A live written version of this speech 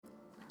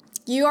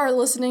You are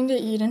listening to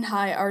Eden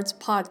High Arts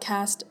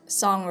Podcast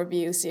Song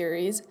Review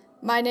Series.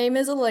 My name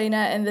is Elena,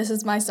 and this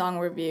is my song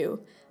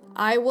review.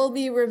 I will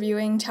be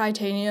reviewing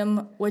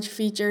Titanium, which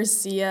features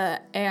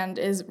Sia and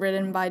is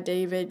written by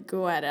David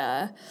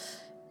Guetta.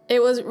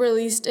 It was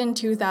released in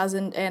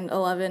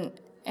 2011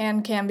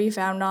 and can be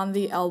found on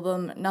the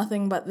album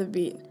Nothing But the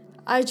Beat.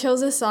 I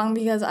chose this song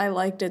because I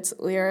liked its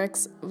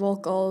lyrics,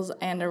 vocals,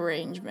 and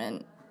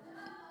arrangement.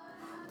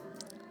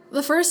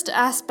 The first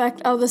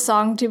aspect of the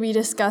song to be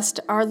discussed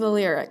are the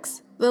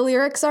lyrics. The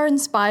lyrics are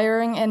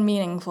inspiring and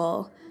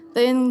meaningful.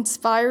 They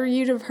inspire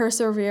you to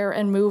persevere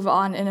and move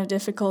on in a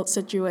difficult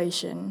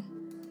situation.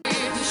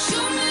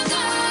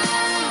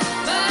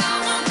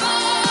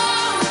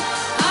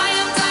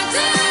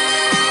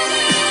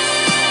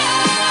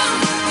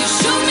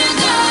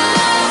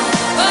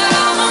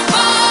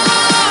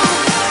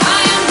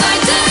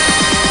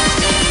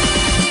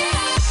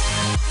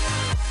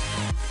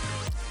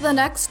 The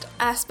next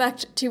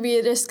aspect to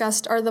be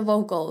discussed are the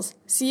vocals.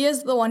 Sia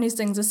is the one who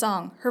sings the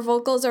song. Her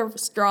vocals are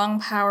strong,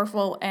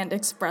 powerful, and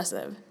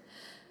expressive.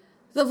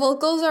 The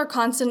vocals are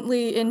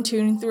constantly in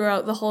tune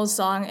throughout the whole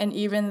song, and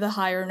even the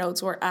higher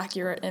notes were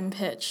accurate in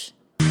pitch.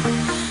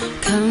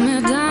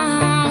 Coming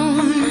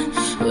down,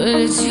 but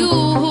it's you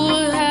who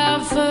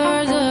have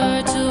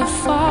further to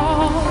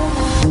fall.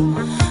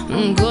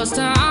 Ghost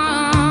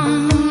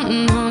town,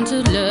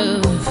 haunted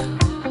love.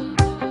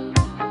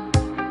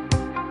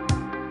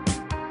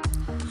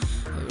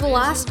 The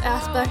last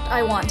aspect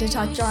I want to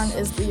touch on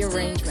is the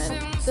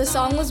arrangement. The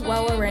song was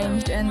well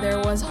arranged and there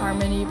was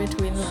harmony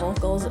between the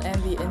vocals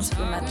and the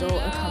instrumental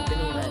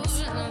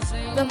accompaniments.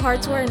 The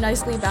parts were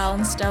nicely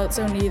balanced out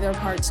so neither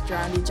parts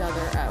drowned each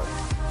other out.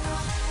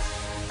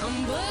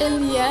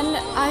 In the end,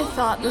 I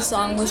thought the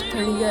song was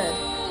pretty good.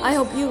 I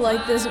hope you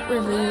like this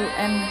review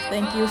and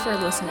thank you for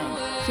listening.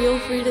 Feel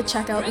free to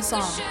check out the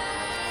song.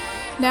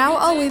 Now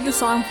I'll leave the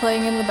song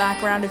playing in the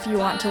background if you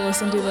want to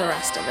listen to the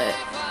rest of it.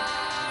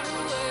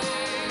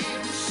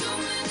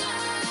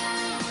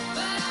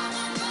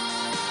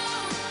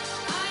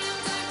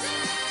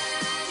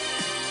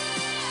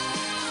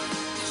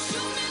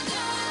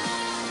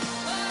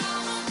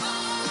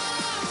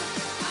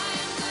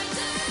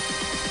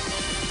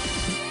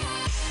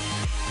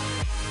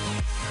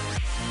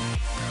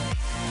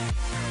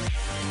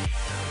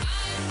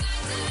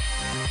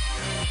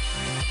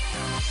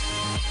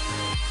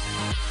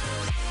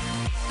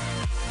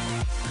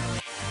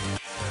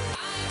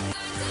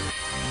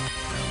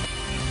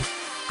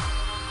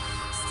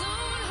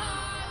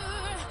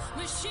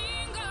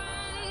 Machine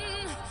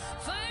gun,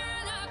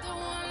 firing at the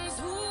ones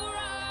who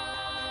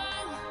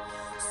run.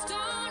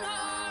 Stone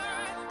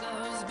heart,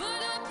 those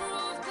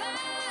bulletproof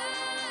glass.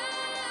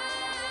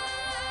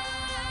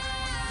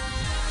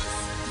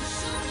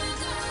 Shoot me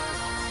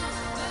down,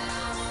 but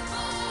I won't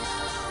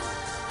fall.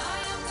 I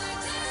am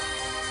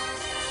Titanium.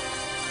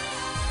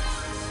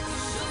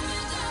 Shoot me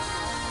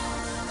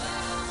down, but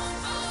I won't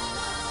fall.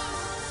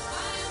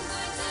 I am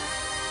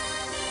Titanium.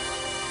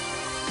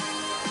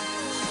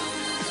 Shoot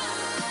me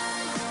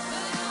down.